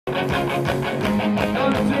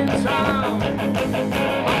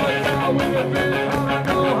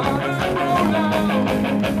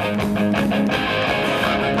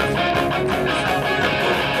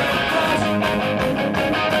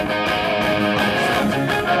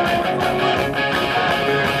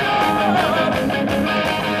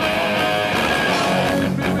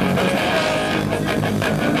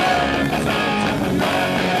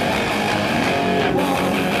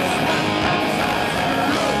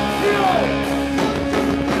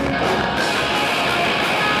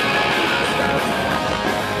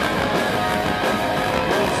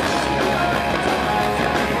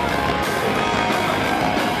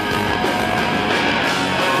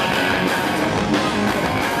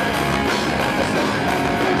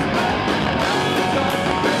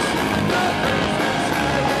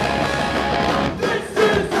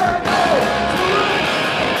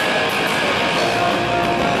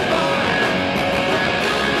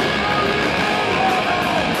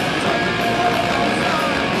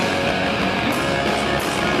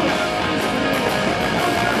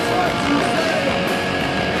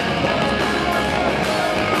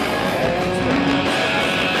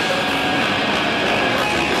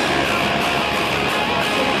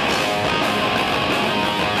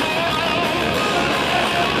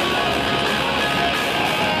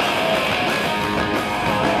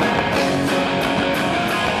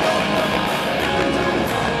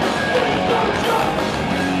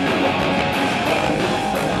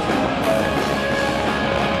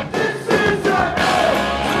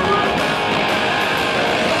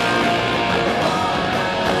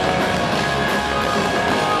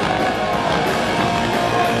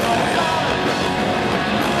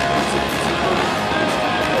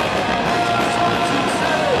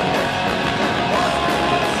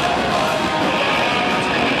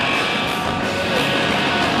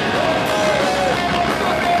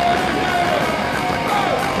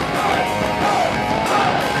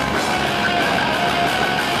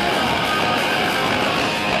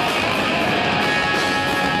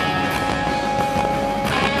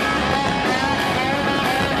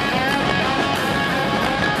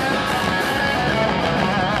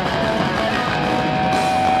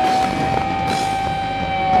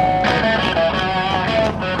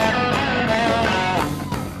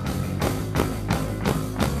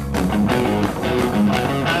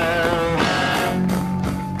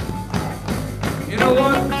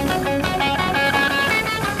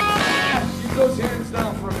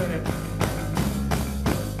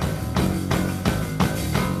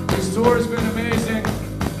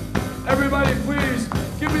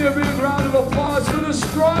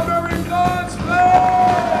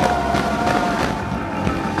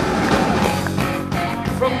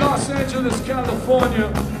California.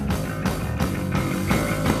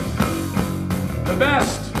 The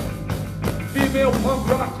best female punk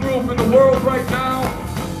rock group in the world right now.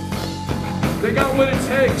 They got what it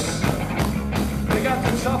takes. They got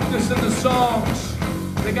the toughness in the songs.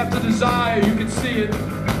 They got the desire, you can see it.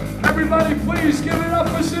 Everybody please give it up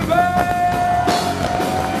for Sylvain!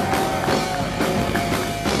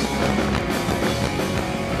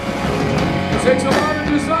 It takes a lot of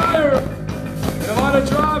desire, and a lot of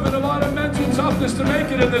drive, and a lot of mental toughness to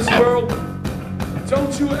make it in this world.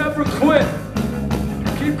 Don't you ever quit.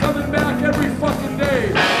 Keep coming back every fucking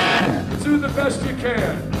day. Do the best you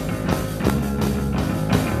can.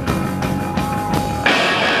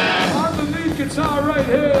 On the lead guitar right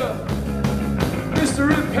here,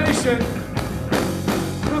 Mr. Impatient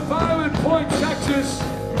from Violent Point, Texas.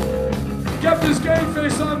 Kept his game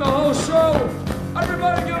face on the whole show.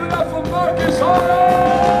 Everybody give it up for Marcus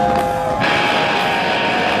Harder!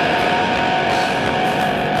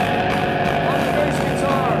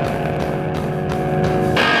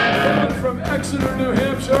 Exeter, New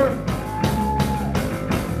Hampshire,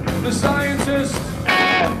 the scientist,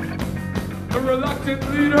 the reluctant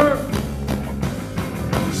leader,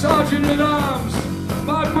 Sergeant at Arms,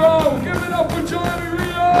 my bro, give it up for Johnny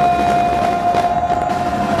Rio!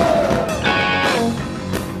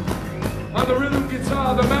 On the rhythm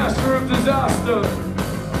guitar, the master of disaster,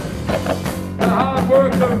 the hard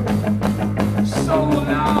worker, so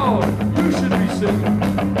loud, you should be singing,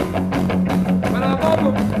 but I love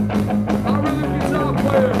him.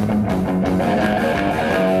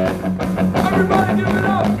 Everybody give it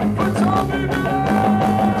up for Tommy Miller!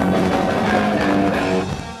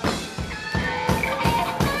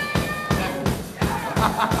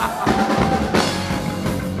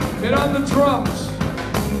 And on the drums,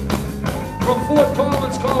 from Fort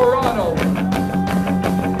Collins, Colorado,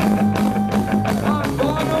 Todd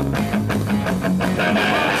Bonham,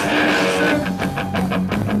 Todd Stevenson,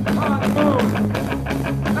 Todd Moon.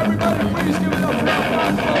 Everybody Please give it up for our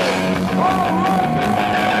platform. All right.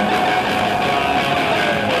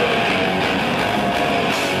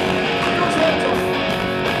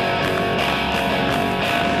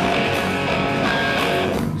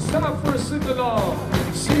 Stop for a sing-along.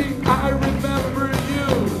 Sing I Remember You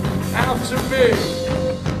after me.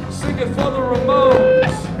 Sing it for the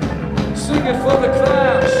Ramones. Sing it for the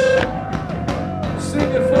Clash. Sing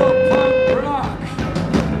it for punk rock.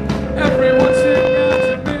 Everyone sing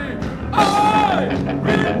after me. I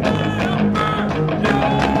remember you.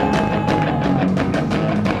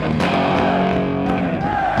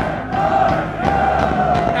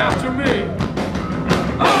 After me.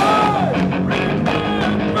 I remember you.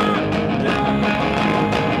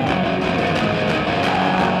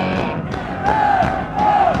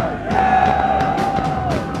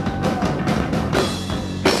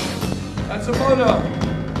 That's about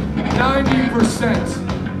 90%.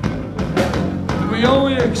 We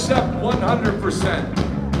only accept 100%.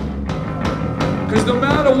 Because no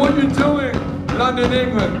matter what you're doing, London,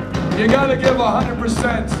 England, you gotta give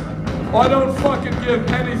 100%, or don't fucking give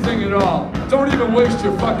anything at all. Don't even waste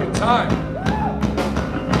your fucking time.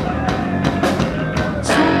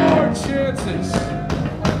 2 more chances.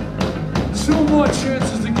 2 more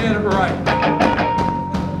chances to get it right.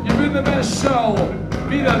 You've been the best show.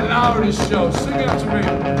 Be the loudest show. Sing after me.